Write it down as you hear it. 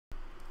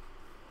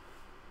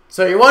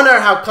So you want to know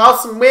how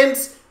Carlsen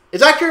wins?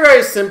 It's actually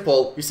very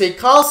simple. You see,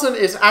 Carlsen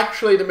is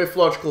actually the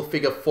mythological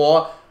figure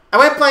 4. And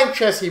when playing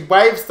chess, he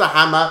waves the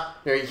hammer.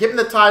 He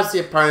hypnotizes the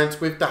opponents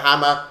with the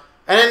hammer.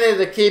 And then in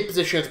the key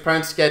position, his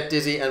opponents get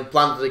dizzy and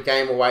blunder the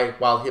game away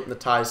while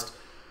hypnotized.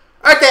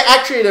 Okay,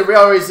 actually the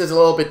real reason is a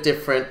little bit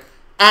different.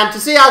 And to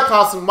see how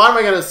Carlsen won,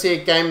 we're going to see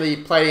a game that he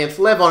played against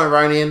Levon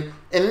Aronian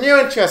in the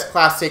New Chess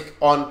Classic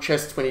on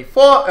Chess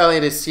 24 earlier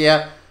this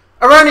year.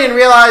 Aronian,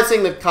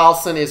 realizing that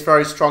Carlsen is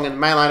very strong in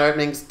mainline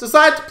openings,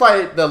 decided to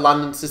play the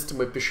London system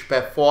with Bishop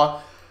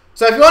F4.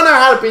 So if you want to know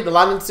how to beat the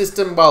London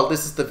system, well,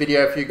 this is the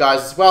video for you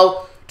guys as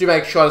well. Do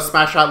make sure to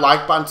smash that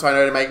like button so I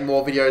know to make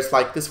more videos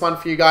like this one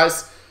for you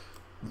guys.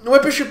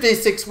 With Bishop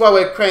D6, well,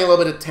 we're creating a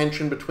little bit of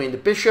tension between the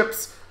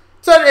bishops.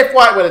 So if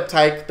white were to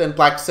take, then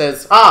black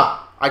says,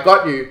 I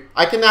got you.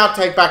 I can now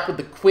take back with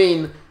the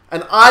queen,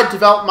 and I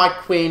develop my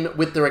queen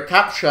with the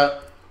recapture.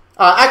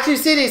 Actually,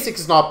 CD6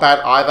 is not bad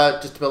either,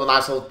 just to build a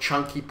nice little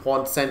chunky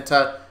pawn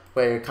center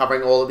where you're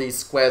covering all of these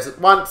squares at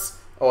once.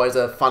 Always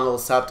a fun little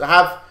setup to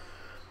have.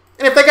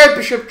 And if they go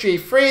bishop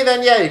g3,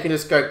 then yeah, you can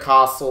just go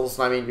castles.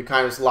 I mean, you're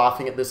kind of just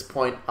laughing at this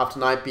point after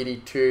knight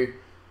bd2. You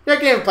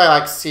can even play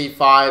like c5,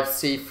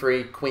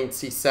 c3, queen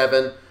c7.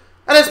 And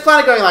there's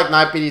plenty going like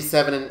knight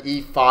bd7 and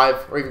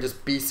e5, or even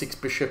just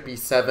b6, bishop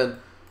e7.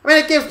 I mean,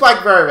 it gives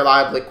black very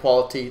reliable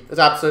equality. There's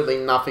absolutely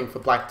nothing for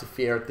black to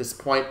fear at this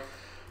point.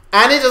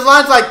 And it is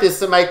lines like this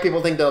that make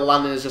people think that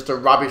London is just a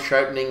rubbish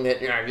opening,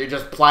 that, you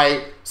just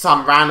play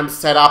some random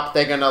setup,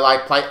 they're going to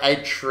like play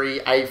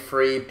h3,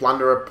 a3,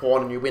 blunder a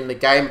pawn, and you win the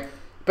game.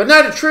 But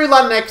no, the true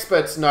London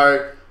experts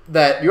know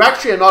that you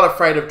actually are not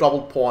afraid of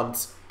double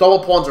pawns.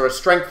 Double pawns are a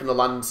strength in the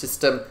London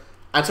system.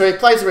 And so he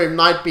plays the move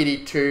knight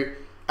bd2.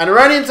 And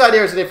Aronian's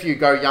idea is that if you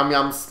go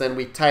yum-yums, then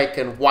we take,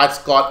 and white's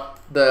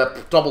got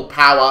the double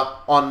power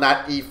on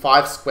that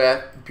e5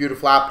 square.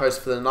 Beautiful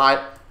outpost for the knight,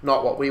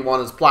 not what we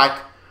want as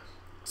black.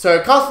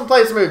 So Carlsen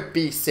plays the move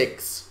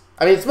b6.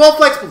 I mean, it's more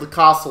flexible to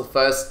castle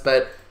first,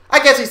 but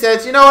I guess he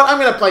says, you know what, I'm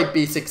going to play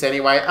b6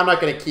 anyway. I'm not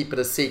going to keep it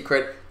a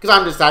secret, because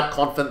I'm just that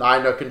confident that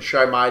I can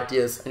show my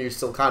ideas, and you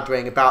still can't do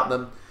anything about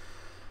them.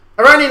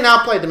 Aronian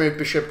now played the move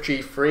bishop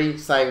g3,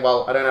 saying,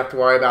 well, I don't have to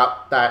worry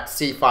about that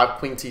c5,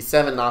 queen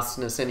c7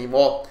 nastiness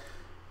anymore.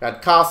 You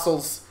had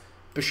castles,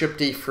 bishop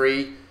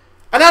d3.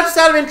 And now, just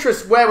out of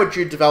interest, where would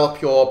you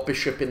develop your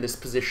bishop in this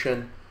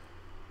position?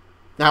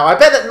 Now, I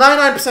bet that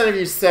 99% of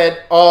you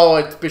said, oh,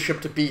 it's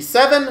bishop to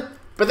b7.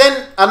 But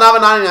then another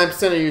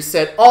 99% of you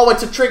said, oh,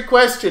 it's a trick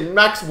question.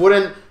 Max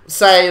wouldn't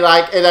say,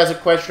 like, it as a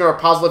question or a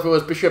puzzle if it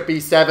was bishop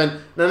b7.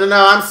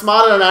 No, I'm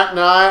smarter than that.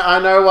 No, I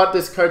know what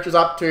this coach is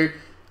up to.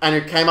 And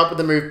who came up with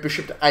the move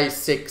bishop to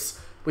a6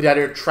 with the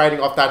idea of trading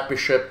off that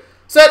bishop.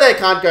 So they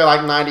can't go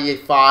like knight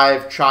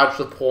e5, charge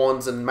the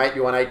pawns, and mate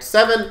you on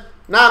h7.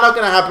 No, not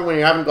going to happen when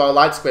you haven't got a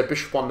light square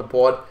bishop on the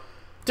board.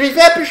 To be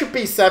fair, bishop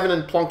b7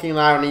 and plonking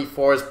knight on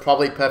e4 is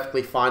probably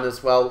perfectly fine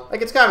as well.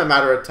 Like, it's kind of a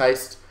matter of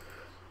taste.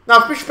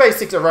 Now, if bishop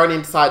a6,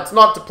 Aronian decides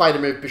not to play the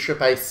move bishop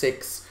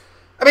a6.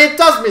 I mean, it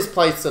does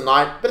misplace the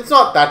knight, but it's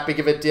not that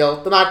big of a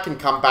deal. The knight can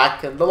come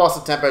back, and the loss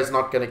of tempo is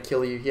not going to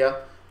kill you here.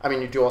 I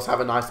mean, you do also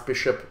have a nice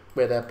bishop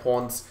where their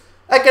pawns.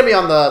 They're going to be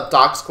on the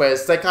dark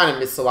squares. They kind of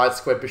miss the light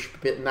square bishop a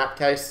bit in that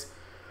case.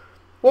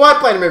 Well, I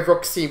play the move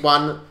rook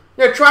c1.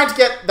 Trying to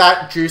get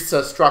that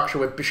juicer structure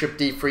with bishop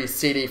d3,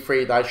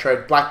 cd3 that I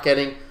showed black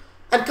getting.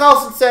 And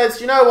Carlsen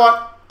says, you know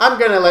what? I'm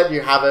going to let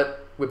you have it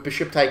with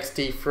bishop takes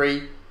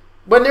d3.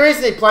 When the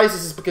reason he plays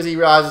this is because he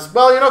realizes,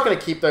 well, you're not going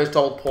to keep those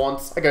double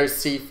pawns. I go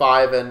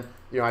c5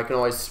 and, I can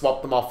always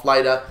swap them off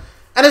later.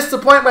 And it's the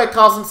point where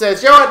Carlsen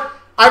says, you know what?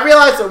 I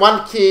realize that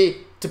one key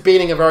to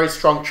beating a very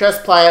strong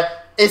chess player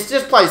is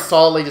just play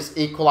solidly, just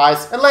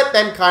equalize, and let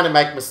them kind of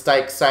make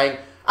mistakes, saying,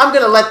 I'm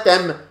going to let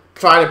them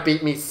try to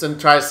beat me and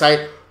try to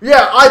say,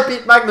 yeah, I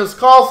beat Magnus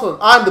Carlsen.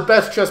 I'm the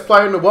best chess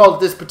player in the world at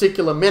this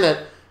particular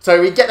minute.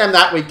 So we get them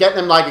that. We get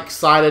them like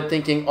excited,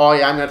 thinking, oh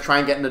yeah, I'm going to try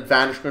and get an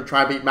advantage. I'm going to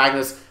try and beat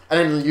Magnus. And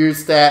then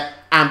use their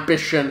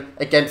ambition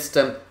against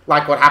them,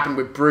 like what happened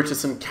with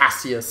Brutus and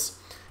Cassius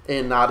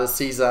in the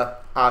Caesar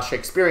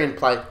Shakespearean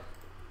play.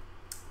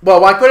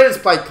 Well, why couldn't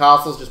just play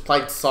castles, just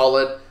played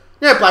solid?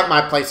 Black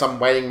might play some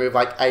waiting move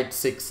like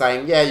h6,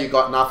 saying, yeah, you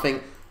got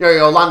nothing.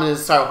 Your London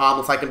is so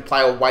harmless, I can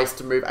play a waste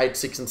to move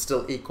h6 and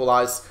still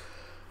equalize.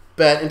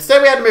 But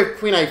instead we had to move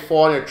queen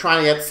a4, and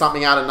trying to get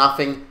something out of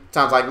nothing.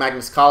 Sounds like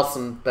Magnus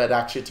Carlsen, but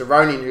actually it's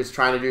Aronian who's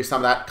trying to do some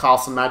of that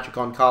Carlsen magic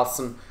on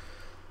Carlsen.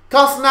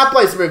 Carlsen now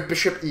plays the move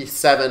bishop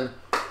e7.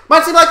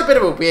 Might seem like a bit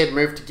of a weird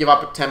move to give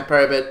up at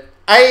tempo, but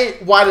A,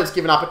 white has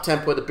given up at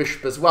tempo with the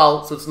bishop as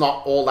well, so it's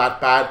not all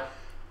that bad.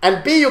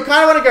 And B, you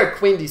kind of want to go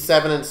queen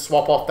d7 and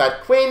swap off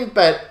that queen,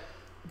 but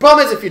the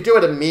problem is if you do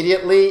it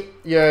immediately,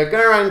 you're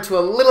going to run into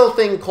a little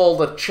thing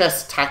called a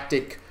chess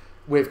tactic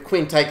with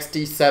queen takes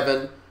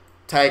d7,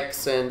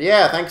 takes, and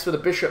yeah, thanks for the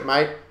bishop,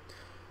 mate.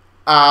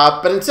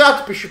 But instead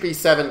of bishop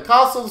e7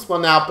 castles, well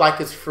now black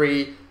is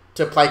free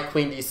to play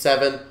queen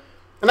d7.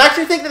 And I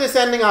actually think that this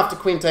ending after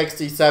queen takes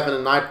d7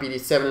 and knight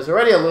bd7 is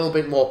already a little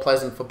bit more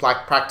pleasant for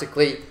black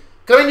practically.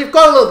 Because I mean, you've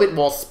got a little bit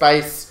more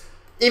space.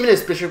 even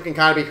his bishop can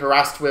kind of be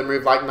harassed with a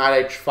move like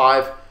knight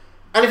h5.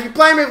 And if you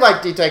play a move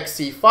like d takes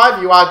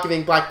c5, you are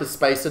giving black the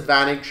space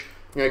advantage.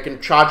 You know, you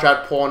can charge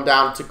that pawn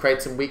down to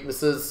create some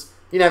weaknesses.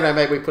 You never know,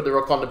 maybe we put the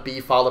rook on the b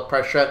file of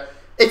pressure.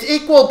 It's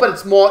equal, but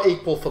it's more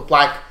equal for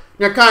black.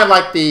 You know, kind of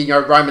like the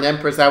Roman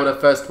emperors, they were the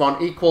first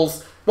one,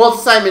 equals. Well,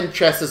 it's the same in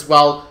chess as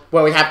well,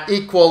 where we have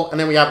equal, and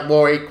then we have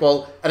more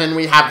equal, and then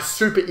we have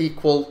super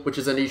equal, which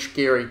is an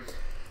ishigiri.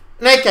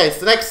 In any case,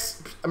 the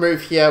next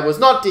move here was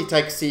not d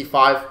takes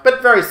c5,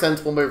 but very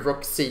sensible move,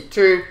 rook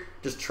c2,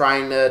 just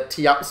trying to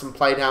tee up some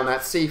play down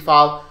that c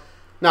file.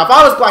 Now, if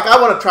I was black,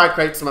 I want to try to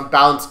create some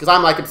imbalance, because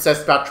I'm like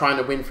obsessed about trying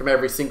to win from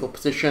every single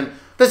position.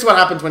 This is what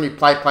happens when you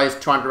play players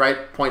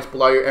 208 points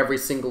below you every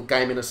single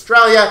game in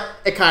Australia.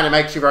 It kind of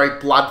makes you very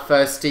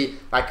bloodthirsty.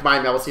 Like, you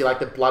might be able to see like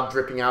the blood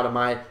dripping out of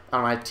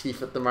my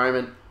teeth at the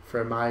moment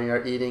from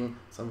my eating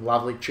some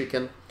lovely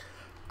chicken.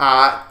 Or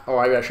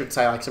I should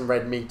say like some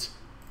red meat.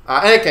 In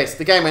any case,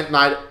 the game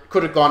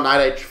could have gone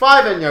knight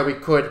h5, and we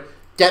could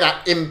get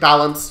that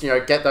imbalance,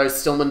 get those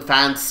Stillman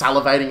fans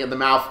salivating in the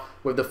mouth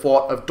with the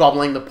thought of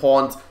doubling the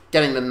pawns,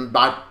 getting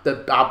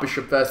our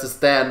bishop versus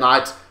their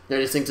knight.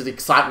 These things that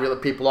excite really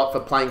people up for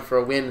playing for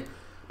a win.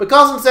 But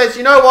Carlsen says,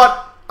 you know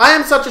what? I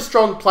am such a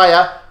strong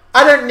player.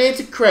 I don't need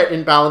to create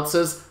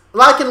imbalances.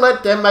 And I can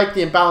let them make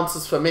the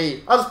imbalances for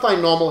me. I'll just play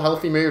normal,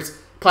 healthy moves.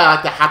 Play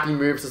like the happy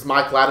moves, as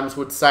Michael Adams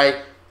would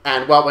say.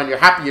 And, well, when you're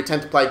happy, you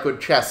tend to play good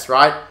chess,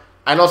 right?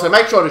 And also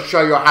make sure to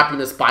show your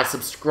happiness by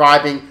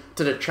subscribing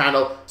to the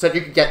channel so that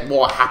you can get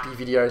more happy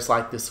videos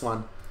like this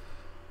one.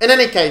 In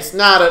any case,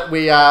 now that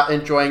we are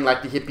enjoying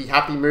like the hippie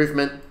happy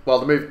movement, well,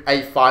 the move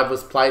a5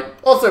 was played.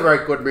 Also a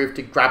very good move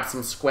to grab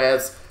some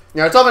squares.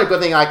 It's often a good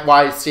thing like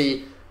why you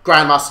see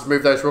grandmasters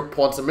move those rook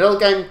pawns in the middle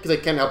game, because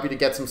it can help you to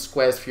get some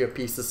squares for your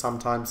pieces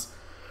sometimes.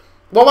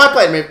 Well, I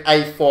played move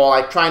a4,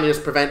 like trying to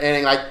just prevent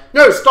anything like,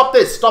 no, stop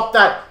this, stop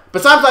that.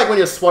 But sometimes like when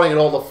you're swatting at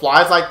all the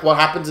flies, like what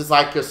happens is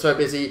like you're so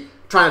busy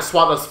trying to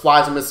swat those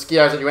flies and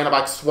mosquitoes that you end up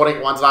like swatting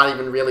at ones that aren't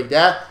even really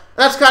there. And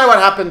that's kind of what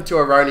happened to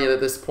Aronian at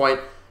this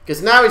point,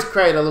 because now he's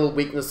created a little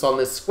weakness on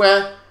this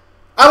square.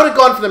 I would have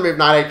gone for the move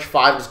knight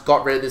h5, just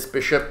got rid of this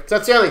bishop, because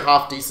that's the only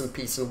half-decent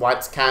piece in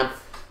white's camp.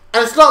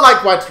 And it's not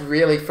like white's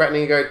really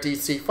threatening to go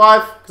dc5,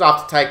 because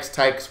after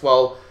takes,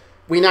 well,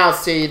 we now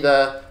see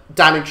the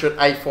damage that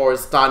a4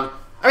 is done.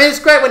 I mean, it's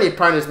great when the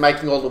opponent is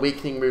making all the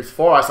weakening moves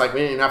for us, like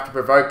we didn't even have to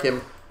provoke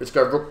him. Just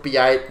go rook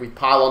b8, we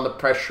pile on the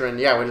pressure, and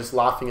yeah, we're just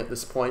laughing at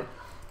this point.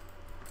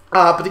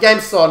 But the game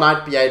saw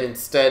knight b8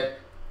 instead.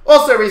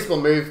 Also a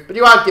reasonable move, but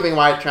you are giving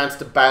white a chance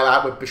to bail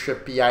out with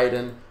bishop b8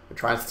 and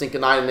try and sink a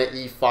knight into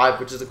e5,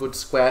 which is a good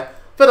square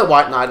for the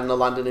white knight in the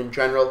London in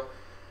general.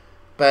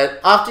 But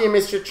after you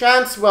miss your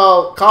chance,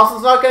 well,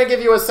 Carlsen's not going to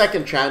give you a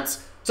second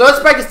chance. So let's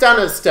break this down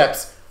into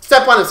steps.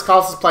 Step 1 is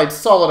Carlsen's played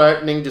solid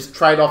opening, just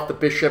trade off the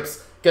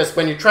bishops. Because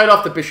when you trade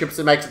off the bishops,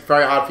 it makes it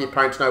very hard for your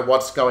opponent to know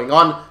what's going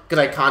on, because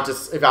they can't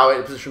just evaluate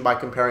the position by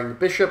comparing the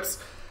bishops.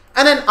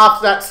 And then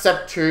after that,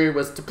 step 2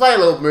 was to play a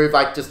little move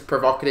like just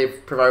provoke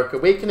a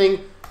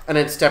weakening. And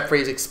then step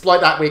 3 is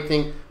exploit that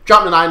weakening,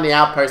 jump the knight in the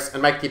outpost,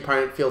 and make the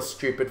opponent feel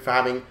stupid for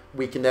having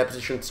weakened their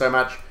position so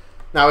much.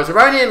 Now, is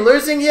Aronian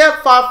losing here?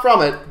 Far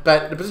from it,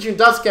 but the position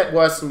does get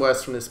worse and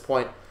worse from this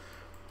point.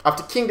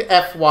 After king to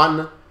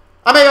f1,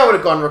 maybe I would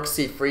have gone rook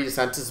c3 just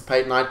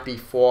anticipate knight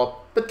b4,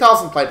 but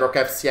Carlsen played rook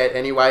fc8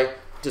 anyway,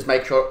 just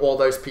make sure all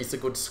those pieces are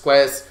good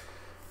squares.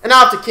 And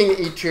after king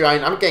to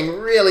e2, I'm getting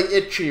really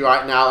itchy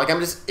right now. Like, I'm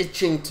just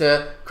itching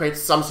to create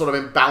some sort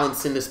of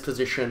imbalance in this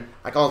position.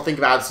 Like, I'll think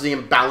about it as the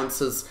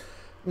imbalances.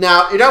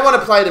 Now, you don't want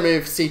to play the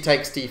move c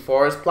takes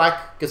d4 as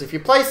black, because if you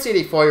play c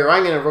d4, you're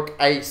running a rook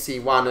a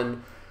c1,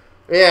 and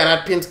yeah,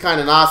 that pin's kind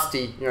of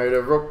nasty.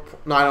 The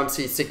rook knight on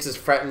c6 is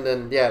threatened,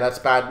 and yeah, that's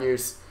bad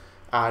news.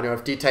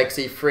 If d takes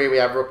e3, we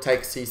have rook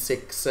takes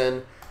c6,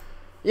 and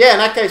yeah, in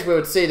that case, we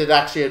would see that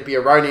actually it'd be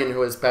Aronian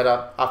who is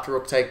better after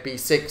rook take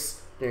b6.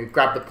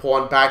 Grab the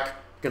pawn back,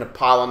 going to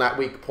pile on that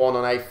weak pawn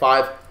on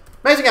a5.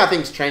 Amazing how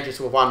things change just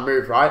with one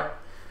move, right?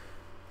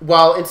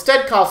 Well,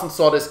 instead Carlsen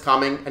saw this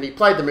coming, and he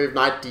played the move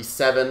knight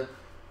d7.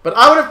 But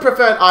I would have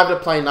preferred either to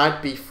play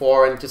knight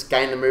b4 and just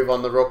gain the move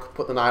on the rook,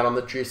 put the knight on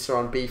the juicer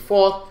on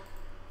b4,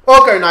 or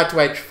go knight to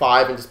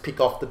h5 and just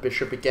pick off the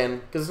bishop again,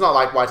 because it's not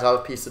like white's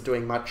other piece are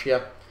doing much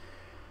here.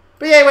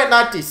 But yeah, he went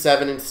knight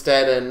d7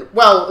 instead, and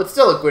well, it's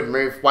still a good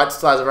move. White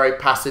still has a very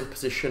passive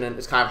position, and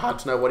it's kind of hard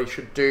to know what he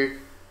should do.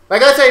 Like,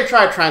 let's say you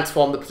try to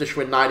transform the position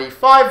with knight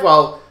e5,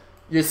 well,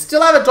 you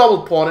still have a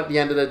double pawn at the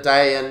end of the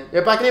day, and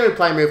black can even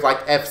play a move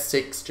like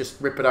f6,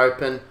 just rip it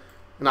open,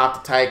 and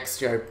after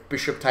takes,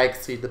 bishop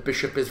takes, the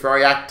bishop is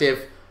very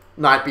active,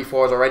 knight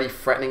b4 is already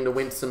threatening to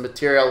win some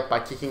material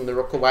by kicking the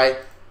rook away.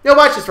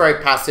 White's just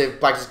very passive,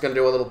 black's just going to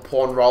do a little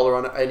pawn roller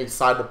on any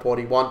side of the board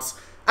he wants,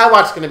 and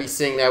white's going to be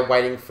sitting there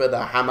waiting for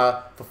the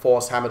hammer, for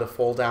force hammer to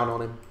fall down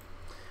on him.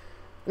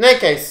 In any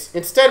case,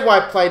 instead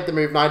white played the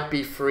move knight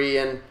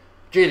b3, and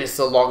gee, this is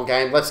a long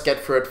game. Let's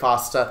get through it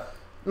faster.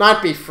 Knight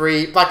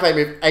b3, black played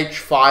move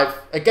h5.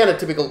 Again, a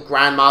typical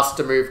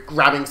grandmaster move,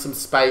 grabbing some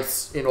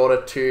space in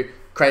order to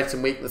create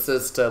some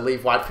weaknesses to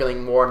leave white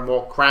feeling more and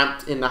more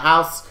cramped in the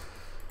house.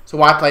 So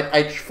white played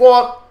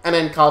h4, and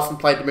then Carlsen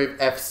played the move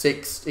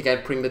f6, again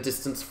putting the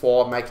distance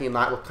 4, making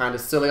knight look kind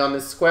of silly on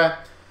this square.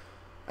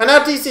 And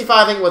now dc5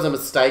 I think was a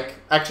mistake,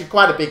 actually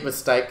quite a big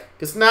mistake,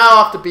 because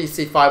now after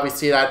bc5 we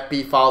see that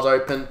b file's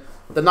open,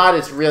 the knight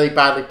is really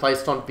badly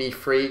placed on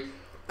b3.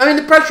 I mean,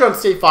 the pressure on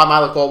c5 might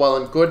look all well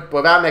and good, but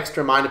without an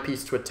extra minor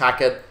piece to attack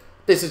it,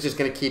 this is just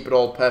going to keep it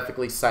all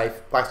perfectly safe.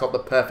 Black's got the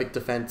perfect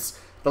defense.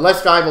 The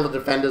less valuable the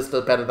defenders,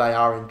 the better they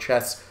are in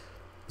chess.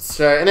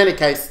 So, in any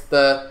case,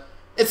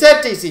 it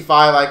said dc5,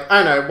 like,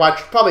 I don't know, white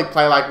should probably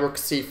play like rook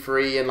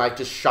c3 and like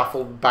just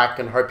shuffle back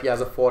and hope he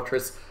has a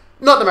fortress.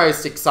 Not the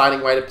most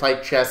exciting way to play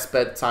chess,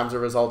 but times the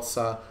results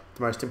are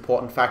the most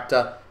important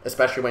factor,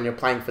 especially when you're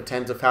playing for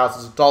tens of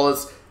thousands of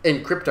dollars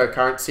in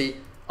cryptocurrency.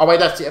 Oh wait,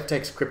 that's the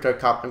FTX Crypto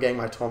Cup. I'm getting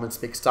my tournaments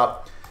mixed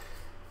up.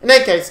 In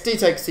any case, d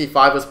takes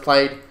c5 was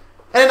played.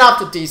 And then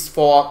after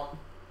d4,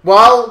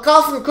 well,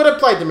 Carlsen could have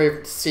played the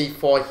move to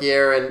c4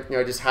 here and, you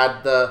know, just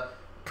had the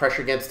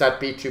pressure against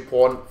that b2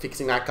 pawn,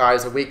 fixing that guy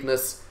as a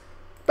weakness.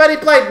 But he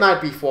played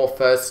knight b4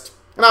 first.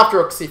 And after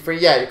rook c3,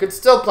 yeah, you could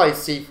still play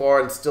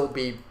c4 and still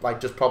be,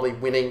 like, just probably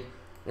winning.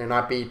 You know,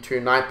 knight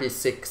b2, knight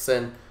b6,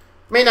 and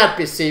I mean, that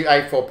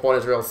a4 pawn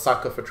is a real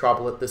sucker for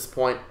trouble at this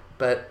point,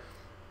 but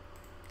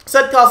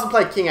said Carlsen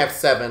played king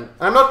f7, and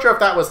I'm not sure if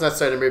that was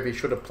necessarily the move he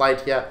should have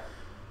played here.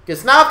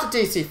 Because now after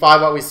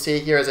dc5, what we see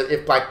here is that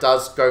if black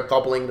does go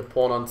gobbling the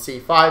pawn on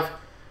c5,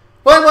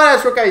 well, white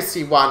has rook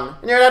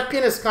ac1, and you know, that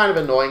pin is kind of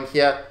annoying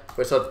here.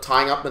 We're sort of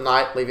tying up the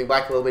knight, leaving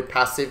black a little bit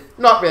passive.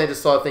 Not really the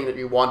sort of thing that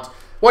you want.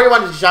 What you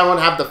want is you want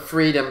to have the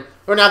freedom. You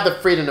want to have the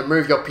freedom to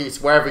move your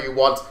piece wherever you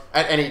want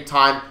at any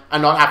time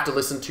and not have to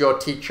listen to your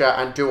teacher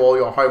and do all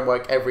your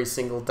homework every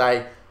single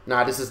day.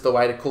 Nah, this is the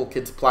way the cool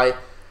kids play.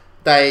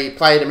 They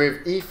play the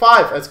move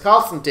e5, as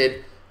Carlsen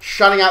did,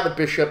 shutting out the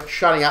bishop,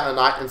 shutting out the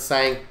knight, and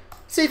saying,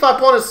 c5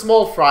 pawn is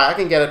small fry, I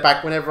can get it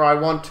back whenever I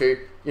want to.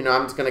 You know,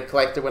 I'm just going to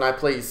collect it when I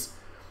please.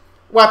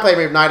 White play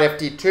move knight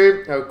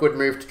fd2, a good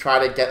move to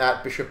try to get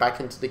that bishop back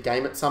into the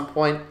game at some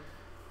point.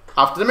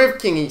 After the move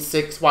king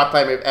e6, white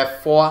play move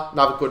f4,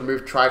 another good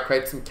move to try to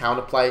create some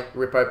counterplay,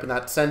 rip open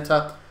that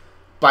center.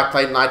 Black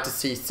played knight to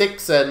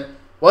c6, and,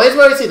 well, here's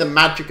where we see the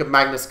magic of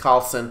Magnus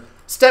Carlsen.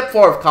 Step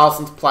 4 of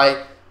Carlsen's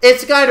play.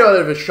 It's going to do a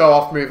bit of a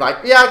show-off move, like,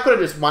 yeah, I could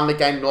have just won the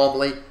game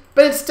normally,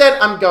 but instead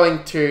I'm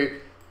going to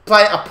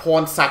play a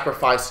pawn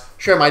sacrifice,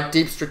 show my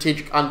deep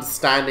strategic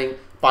understanding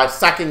by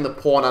sacking the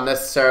pawn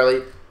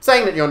unnecessarily,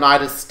 saying that your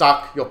knight is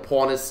stuck, your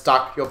pawn is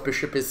stuck, your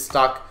bishop is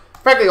stuck.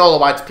 Frankly, all the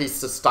white's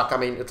pieces are stuck. I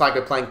mean, it's like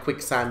we're playing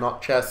quicksand,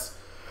 not chess.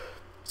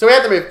 So we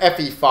have the move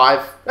fe5.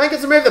 I think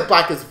it's a move that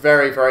black is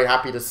very, very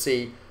happy to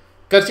see.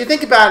 Because if you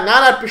think about it,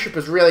 now that bishop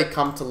has really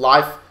come to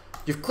life,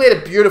 you've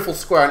cleared a beautiful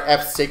square on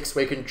f6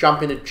 where you can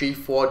jump into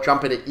g4,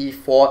 jump into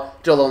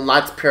e4, do a little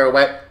knight's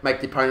pirouette,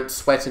 make the opponent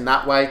sweat in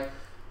that way.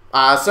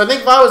 So I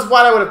think if I was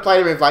white, I would have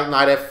played a move like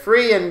knight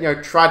f3 and, you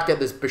know, tried to get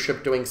this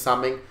bishop doing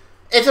something.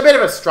 It's a bit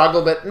of a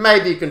struggle, but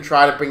maybe you can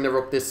try to bring the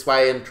rook this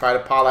way and try to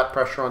pile that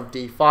pressure on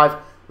d5.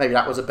 Maybe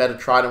that was a better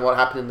try than what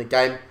happened in the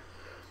game.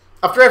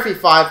 After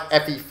fe5,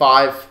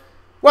 fe5,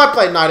 white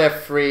played knight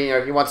f3. You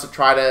know, he wants to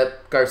try to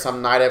go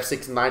some knight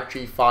f6 and knight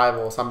g5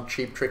 or some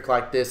cheap trick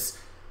like this.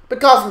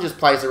 But Carlsen just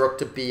plays the rook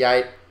to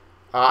b8.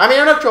 I mean,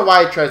 I'm not sure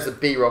why he chose the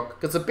b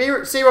rook, because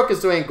the c rook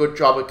is doing a good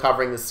job of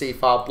covering the c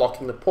file,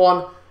 blocking the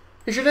pawn.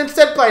 He should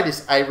instead play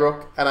this a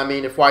rook, and I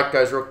mean, if white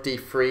goes rook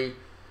d3,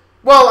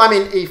 well, I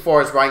mean,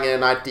 e4 is running in a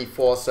knight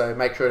d4, so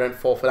make sure you don't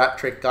fall for that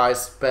trick,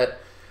 guys. But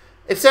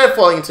instead of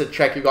falling into a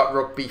check, you've got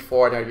rook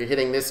b4, and you're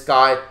hitting this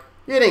guy,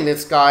 you're hitting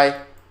this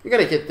guy, you're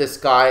going to hit this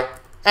guy,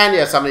 and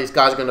yeah, some of these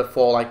guys are going to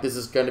fall, like this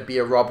is going to be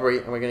a robbery,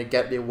 and we're going to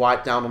get the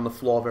white down on the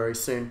floor very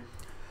soon.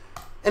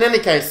 In any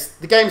case,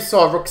 the game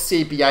saw rook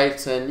c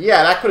b8, and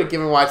yeah, that could have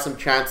given white some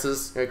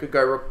chances. You could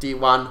go rook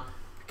d1,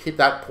 hit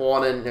that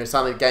pawn, and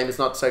suddenly the game is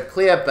not so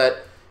clear,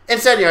 but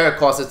instead, of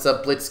course, it's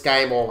a blitz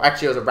game, or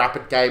actually it was a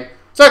rapid game.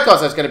 So, of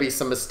course, there's going to be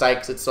some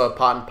mistakes. It's sort of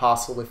part and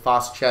parcel with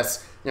fast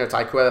chess. It's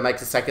like whoever makes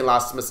the second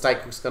last mistake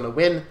is going to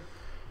win.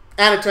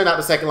 And it turned out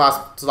the second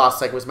last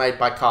mistake was made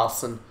by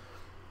Carlsen.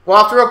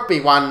 Well, after rook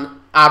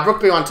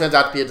b1 turns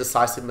out to be a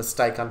decisive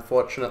mistake,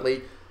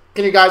 unfortunately.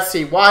 Can you guys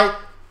see why?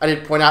 I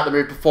did point out the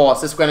move before,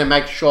 so this is going to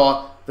make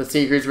sure to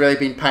see who's really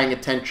been paying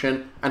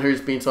attention and who's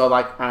been sort of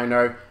like, I don't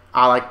know,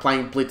 like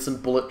playing blitz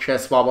and bullet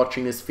chess while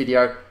watching this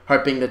video,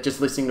 hoping that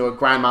just listening to a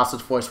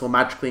grandmaster's voice will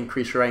magically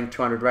increase your rating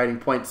 200 rating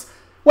points.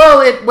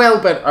 Well, it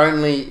will, but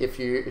only if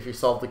you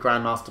solve the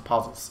grandmaster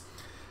puzzles.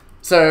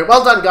 So,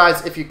 well done,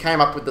 guys, if you came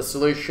up with the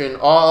solution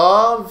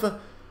of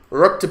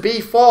rook to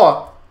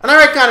b4. And I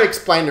already kind of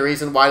explained the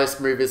reason why this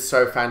move is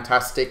so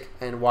fantastic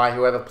and why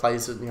whoever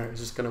plays it, is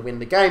just going to win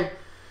the game.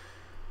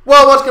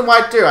 Well, what can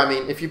white do? I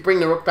mean, if you bring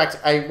the rook back to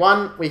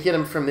a1, we hit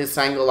him from this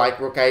angle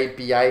like rook a,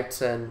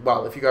 b8, and,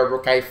 well, if you go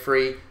rook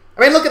a3...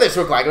 I mean, look at this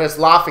rook, like, I'm just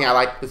laughing at,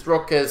 like, this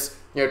rook is,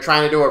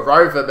 trying to do a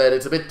rover, but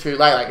it's a bit too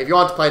late. Like, if you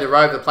want to play the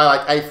rover, play,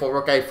 like, a4,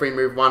 rook a3,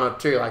 move 1 or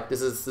 2. Like,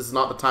 this is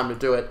not the time to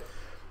do it.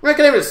 We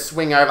can even just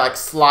swing over, like,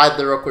 slide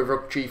the rook with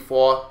rook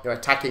g4,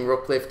 attacking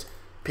rook lift,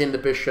 pin the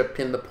bishop,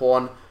 pin the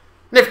pawn.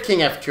 And if king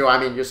f2, I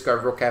mean, just go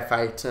rook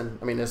f8, and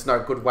I mean, there's no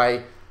good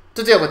way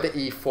to deal with the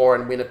e4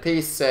 and win a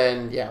piece,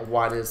 and yeah,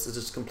 white is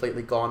just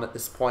completely gone at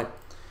this point.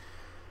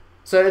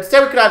 So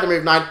instead we could have the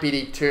move knight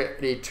bd2,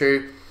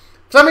 d2.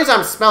 For some reason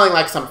I'm smelling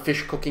like some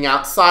fish cooking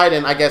outside,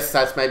 and I guess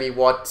that's maybe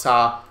what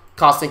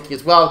Carl's thinking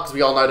as well, because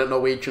we all know that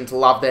Norwegians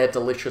love their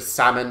delicious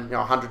salmon, you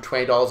know,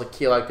 $120 a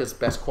kilo, because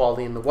best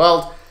quality in the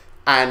world.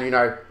 And, you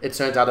know, it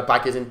turns out that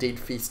black is indeed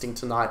feasting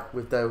tonight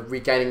with the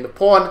regaining the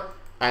pawn,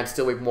 and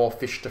still with more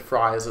fish to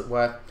fry, as it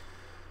were.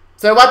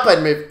 So white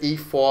played move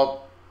e4,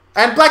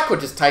 and black could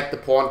just take the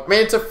pawn. I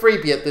mean, it's a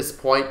freebie at this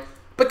point.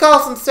 But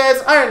Carlsen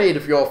says, I don't need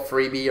of your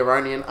freebie,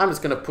 Iranian. I'm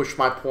just going to push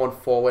my pawn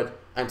forward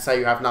and say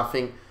you have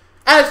nothing.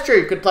 And it's true,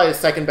 you could play the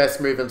second best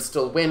move and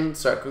still win,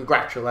 so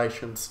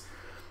congratulations.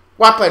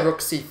 White played rook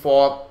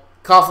c4.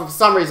 Carlsen, for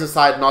some reason,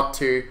 decided not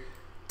to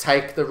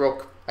take the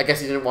rook. I guess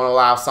he didn't want to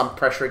allow some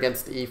pressure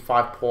against the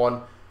e5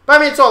 pawn. But I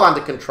mean, it's all under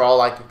control.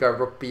 Like, you can go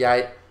rook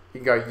b8, you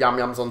can go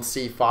yum-yums on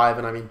c5,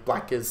 and I mean,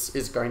 black is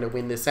going to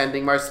win this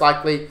ending, most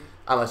likely.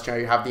 Unless, you know,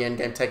 you have the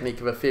endgame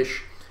technique of a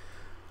fish.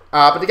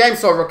 But the game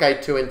saw rook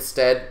a2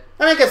 instead.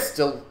 I mean, I guess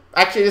still...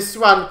 Actually, this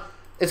one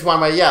is one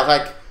where, yeah,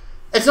 like...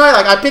 It's not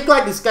like... I pick,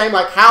 like, this game,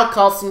 like, how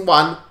Carlsen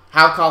won,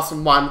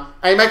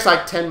 and he makes,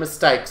 like, 10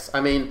 mistakes.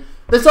 I mean,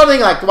 this sort of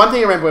thing, like, the one thing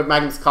I remember with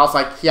Magnus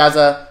Carlsen, like, he has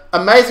a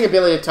amazing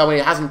ability to tell me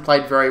he hasn't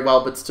played very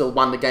well, but still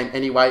won the game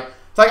anyway.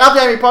 It's like, after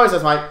game he probably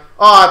says, like,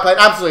 oh, I played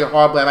absolutely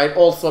horribly, I made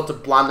all sorts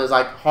of blunders,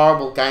 like,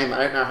 horrible game, I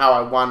don't know how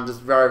I won,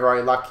 just very,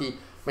 very lucky.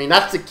 I mean,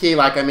 that's the key,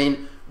 like, I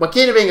mean... Well,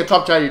 key to being a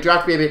top trader, you do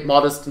have to be a bit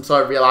modest and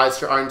sort of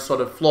realize your own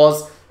sort of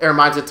flaws. It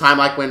reminds me of a time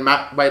like when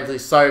Matt Waverley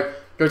So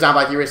goes down,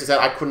 like he recently said,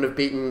 I couldn't have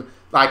beaten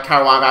like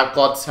Caroline without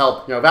God's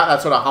help. You know, without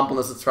that sort of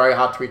humbleness, it's very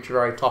hard to reach your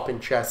very top in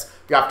chess.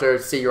 You have to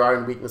see your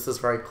own weaknesses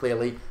very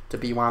clearly to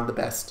be one of the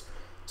best.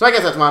 So I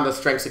guess that's one of the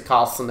strengths of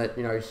Carlsen that,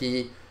 you know,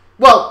 he...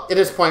 Well, at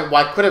this point,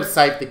 white could have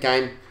saved the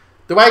game.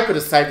 The way he could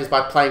have saved is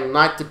by playing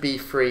knight to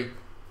b3. And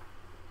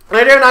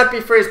the idea of knight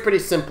b3 is pretty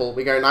simple.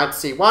 We go knight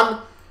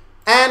c1,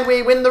 and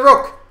we win the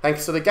rook.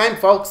 Thanks to the game,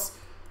 folks.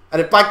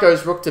 And if black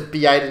goes rook to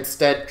b8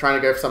 instead, trying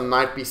to go for some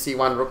knight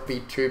bc1, rook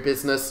b2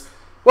 business,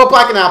 well,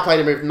 black can now play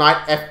to move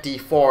knight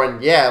fd4,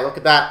 and yeah, look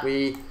at that.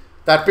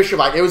 That bishop,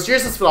 like, it was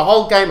useless for the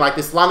whole game. Like,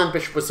 this London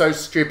bishop was so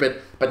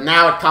stupid, but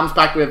now it comes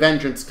back with a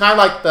vengeance. Kind of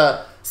like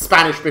the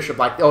Spanish bishop,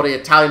 like, or the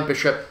Italian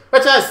bishop,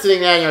 which is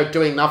sitting there, you know,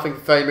 doing nothing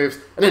for 30 moves,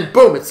 and then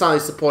boom, it's suddenly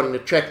supporting the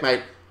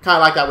checkmate. Kind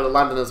of like that with the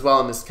London as well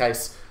in this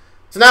case.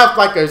 So now if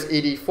black goes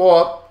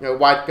ed4, you know,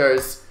 white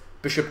goes...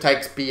 Bishop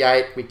takes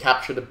b8, we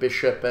capture the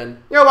bishop,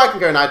 and, you know, white can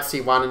go knight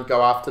c1 and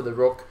go after the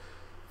rook.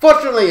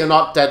 Fortunately, you're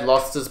not dead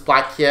lost as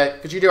black here,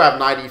 because you do have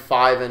knight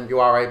e5, and you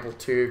are able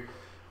to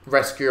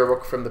rescue a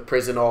rook from the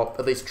prison, or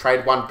at least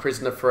trade one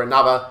prisoner for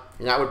another,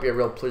 and that would be a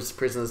real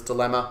prisoner's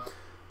dilemma.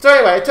 So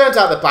anyway, it turns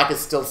out that black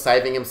is still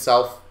saving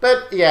himself,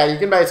 but yeah, you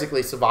can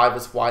basically survive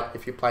as white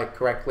if you play it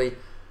correctly.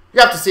 You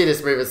have to see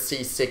this move as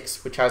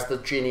c6, which has the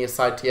genius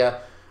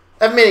idea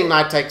of meaning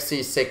knight takes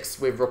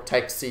c6 with rook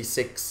takes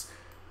c6,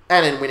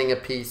 and then winning a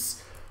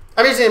piece.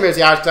 I'm using the moves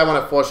here because I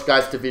want to force you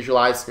guys to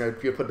visualize, you know,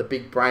 you put the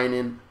big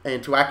brain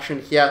into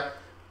action here.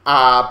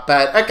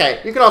 But, okay,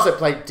 you can also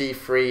play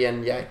d3,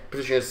 and yeah,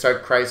 position is so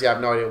crazy, I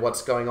have no idea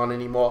what's going on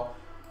anymore.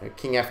 You know,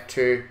 king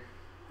f2.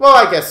 Well,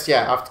 I guess,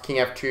 yeah, after king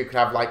f2, you could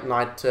have, like,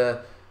 knight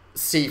to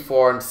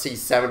c4 and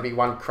c7 be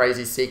one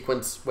crazy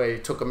sequence where you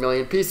took a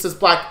million pieces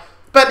black,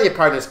 but the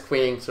opponent is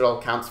queening, so it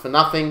all counts for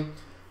nothing.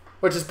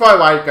 Which is probably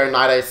why you go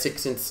knight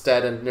a6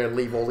 instead and, you know,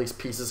 leave all these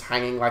pieces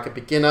hanging like a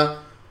beginner.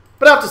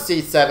 But after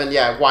c7,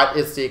 yeah, white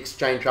is the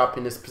exchange up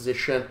in this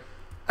position.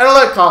 And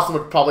although Carlsen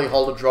would probably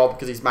hold a draw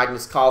because he's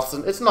Magnus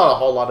Carlsen, it's not a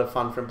whole lot of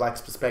fun from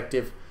black's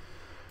perspective.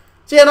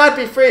 So yeah, knight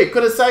b3,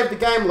 could have saved the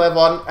game,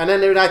 Levon, and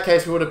then in that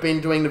case we would have been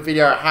doing the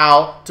video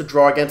how to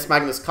draw against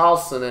Magnus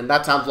Carlsen, and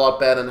that sounds a lot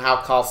better than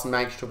how Carlsen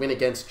managed to win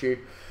against you.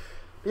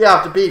 But yeah,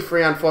 after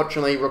b3,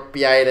 unfortunately, rook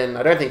b8, and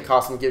I don't think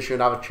Carlsen gives you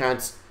another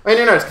chance. I mean,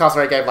 who knows, Carlsen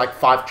already gave like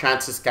 5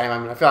 chances this game. I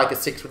mean, I feel like a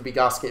 6 would be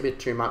asking a bit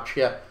too much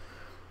here.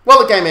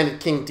 Well, the game ended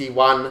king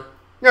d1.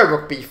 You know,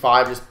 rook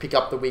b5, just pick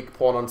up the weak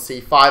pawn on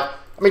c5. I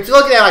mean, if you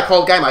look at it like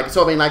whole game, like it's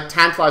all been like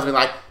tantalizing,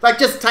 like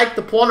just take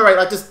the pawn array,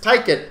 like just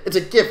take it. It's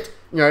a gift,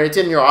 you know, it's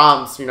in your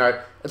arms, you know.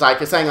 It's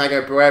like you're saying like,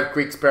 oh, beware of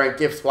Greeks bearing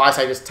gifts. Well, I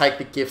say just take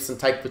the gifts and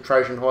take the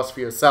Trojan horse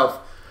for yourself.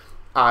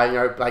 You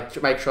know, like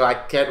to make sure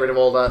like get rid of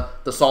all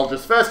the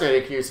soldiers first, and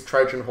you can use the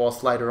Trojan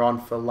horse later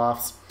on for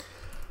laughs.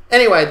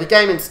 Anyway, the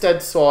game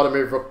instead saw to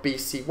move rook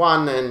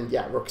bc1 and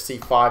yeah, rook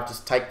c5,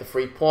 just take the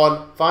free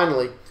pawn.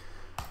 Finally.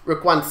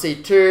 Rook 1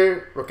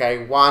 c2, rook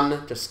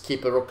a1, just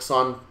keep the rooks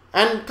on.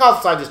 And Carlsen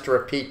decided just to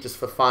repeat just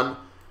for fun.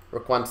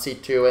 Rook 1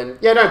 c2, and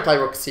yeah, don't play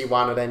rook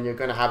c1 or then you're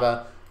going to have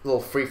a little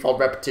free-fold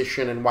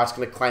repetition and white's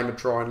going to claim a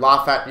draw and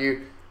laugh at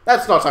you.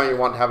 That's not something you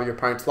want to have your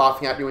opponents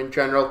laughing at you in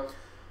general.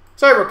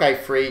 So rook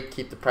a3,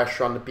 keep the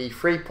pressure on the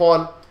b3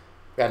 pawn.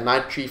 We had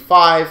knight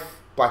g5,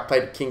 black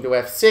played king to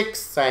f6,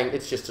 saying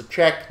it's just a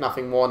check,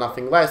 nothing more,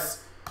 nothing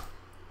less.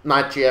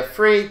 Knight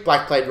gf3,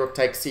 black played rook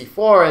takes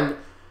c4, and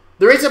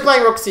The reason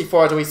playing rook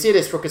c4 is we see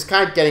this rook is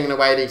kind of getting in the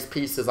way of these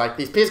pieces. Like,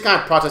 these pieces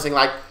kind of protesting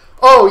like,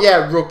 oh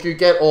yeah, rook, you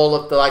get all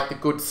of the, like, the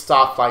good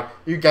stuff. Like,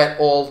 you get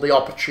all the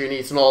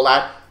opportunities and all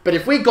that. But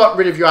if we got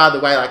rid of you out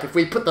of the way, like, if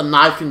we put the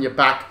knife in your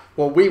back,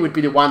 well, we would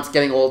be the ones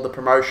getting all the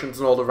promotions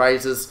and all the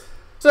raises.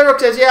 So rook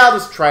says, yeah, I'll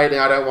just trade,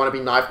 and I don't want to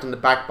be knifed in the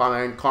back by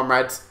my own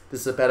comrades. This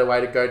is a better way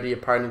to go to the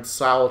opponent's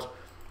side.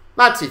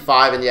 Knight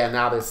c5, and yeah,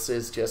 now this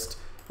is just,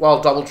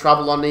 well, double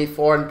trouble on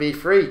e4 and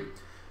b3.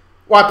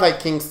 White played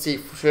king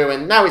c2,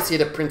 and now we see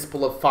the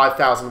principle of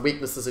 5,000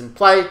 weaknesses in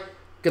play.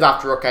 Because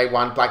after rook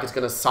a1, black is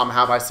going to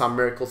somehow, by some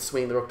miracle,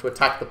 swing the rook to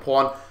attack the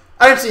pawn.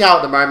 I don't see how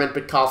at the moment,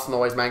 but Carlsen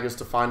always manages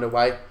to find a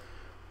way.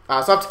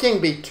 So after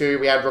king b2,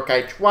 we have rook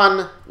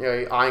h1,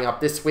 eyeing up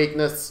this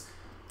weakness.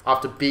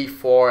 After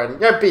b4,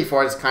 and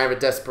b4 is kind of a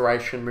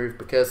desperation move,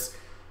 because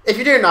if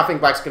you do nothing,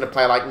 black's going to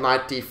play like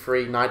knight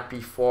d3, knight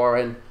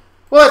b4, and,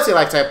 well, let's say,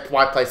 like, say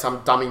white plays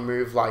some dummy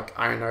move, like,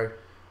 I don't know.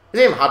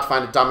 It's even hard to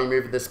find a dummy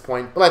move at this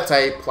point, but let's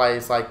say he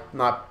plays, like,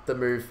 the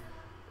move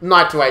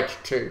knight to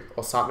h2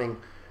 or something.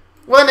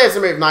 Well, then there's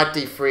the move knight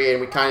d3, and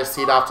we kind of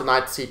see it after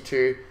knight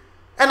c2.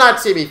 And knight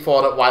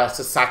cb4 that white has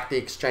to sack the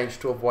exchange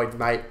to avoid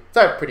mate.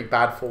 So pretty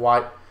bad for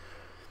white.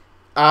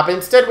 But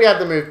instead we have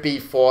the move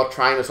b4,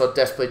 trying to sort of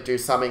desperately do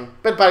something.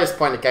 But by this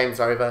point the game's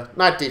over.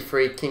 Knight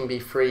d3, king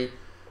b3.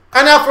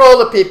 And now for all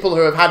the people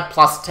who have had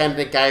plus 10 in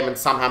the game and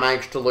somehow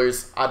managed to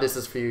lose, this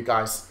is for you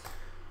guys.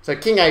 So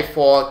king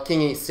a4, king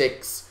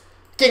e6,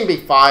 king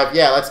b5.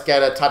 Yeah, let's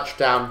get a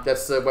touchdown.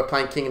 We're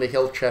playing king of the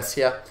hill chess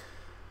here.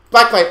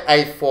 Black played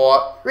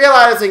a4,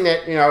 realizing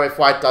that, if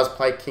white does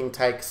play king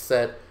takes,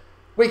 that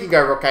we can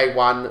go rook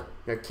a1,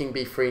 king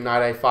b3,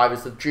 knight a5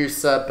 is the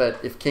juicer, but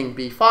if king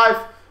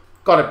b5,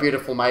 got a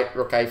beautiful mate,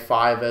 rook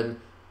a5, and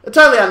it's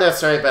totally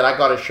unnecessary, but I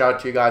got to show it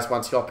to you guys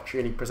once the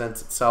opportunity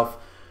presents itself.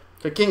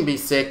 So king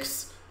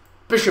b6,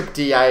 bishop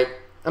d8,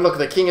 and look,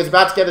 the king is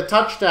about to get a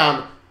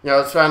touchdown.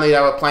 It's only they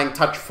were playing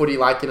touch footy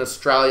like in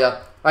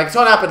Australia. Like, it's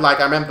what happened,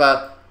 like, I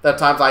remember there are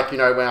times, like,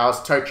 when I was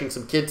coaching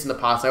some kids in the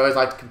past, I always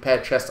like to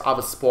compare chess to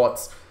other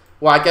sports.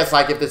 Well, I guess,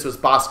 like, if this was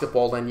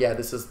basketball, then yeah,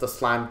 this is the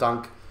slam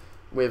dunk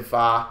with,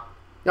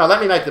 let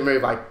me make the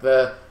move, like,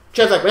 the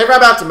chess, like, whenever I'm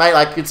about to make,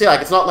 like, you can see,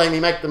 like, it's not letting me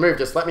make the move,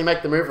 just let me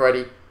make the move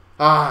already.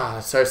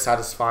 So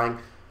satisfying.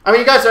 I mean,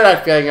 you guys know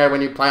that feeling,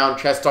 when you play on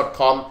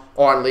chess.com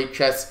or on League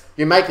Chess,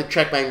 you make a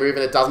checkmate move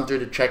and it doesn't do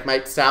the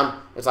checkmate sound.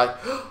 It's like,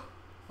 oh,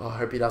 I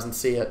hope he doesn't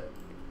see it.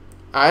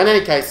 In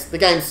any case, the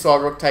game saw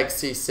rook takes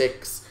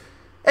c6.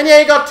 And yeah,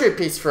 you got two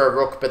pieces for a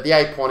rook, but the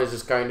a pawn is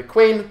just going to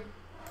queen.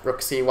 Rook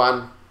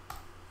c1,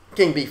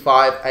 king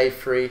b5,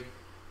 a3,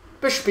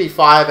 bishop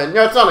b5, and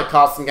it's not a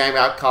Carlsen game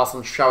out.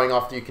 Carlsen's showing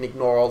off that you can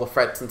ignore all the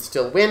threats and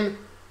still win.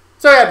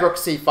 So we had rook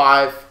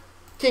c5,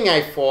 king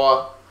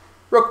a4,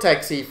 rook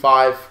takes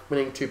e5,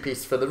 winning two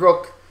pieces for the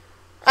rook.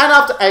 And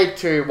after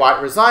a2, white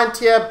resigned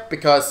here,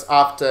 because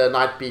after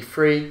knight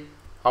b3,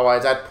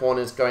 otherwise that pawn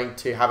is going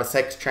to have a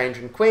sex change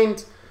in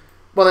queens.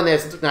 Well, then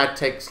there's knight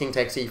takes, king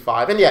takes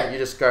e5, and yeah, you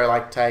just go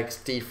like takes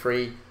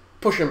d3,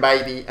 push and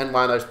baby, and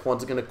one of those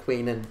pawns are going to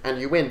queen and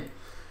you win.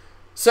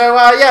 So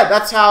yeah,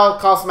 that's how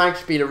Carlsen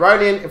managed to beat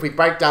Aronian. If we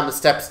break down the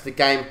steps of the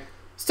game,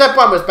 step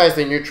 1 was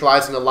basically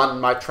neutralizing the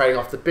London by trading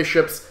off the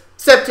bishops.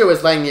 Step 2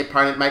 was letting the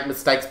opponent make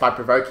mistakes by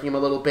provoking him a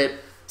little bit.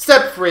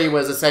 Step 3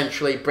 was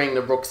essentially bringing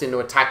the rooks in to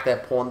attack their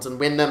pawns and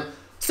win them.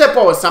 Step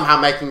 4 was somehow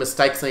making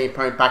mistakes, letting the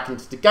opponent back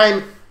into the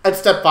game. And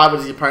step 5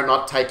 was the opponent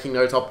not taking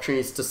those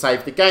opportunities to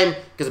save the game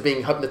because of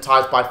being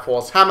hypnotized by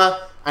Force Hammer,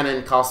 and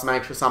then Carlsen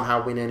managed to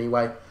somehow win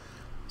anyway.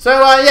 So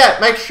yeah,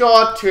 make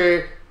sure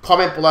to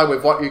comment below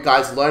with what you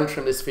guys learned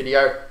from this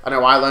video. I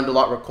know I learned a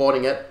lot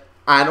recording it.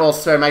 And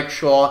also make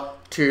sure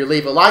to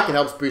leave a like, it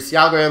helps boost the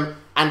algorithm.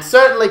 And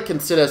certainly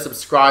consider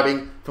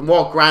subscribing for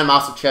more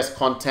Grandmaster Chess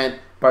content,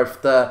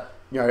 both the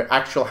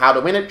actual how to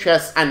win at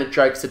chess and the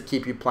jokes that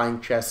keep you playing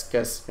chess,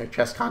 because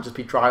chess can't just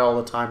be dry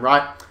all the time,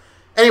 right?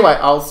 Anyway,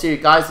 I'll see you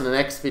guys in the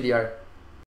next video.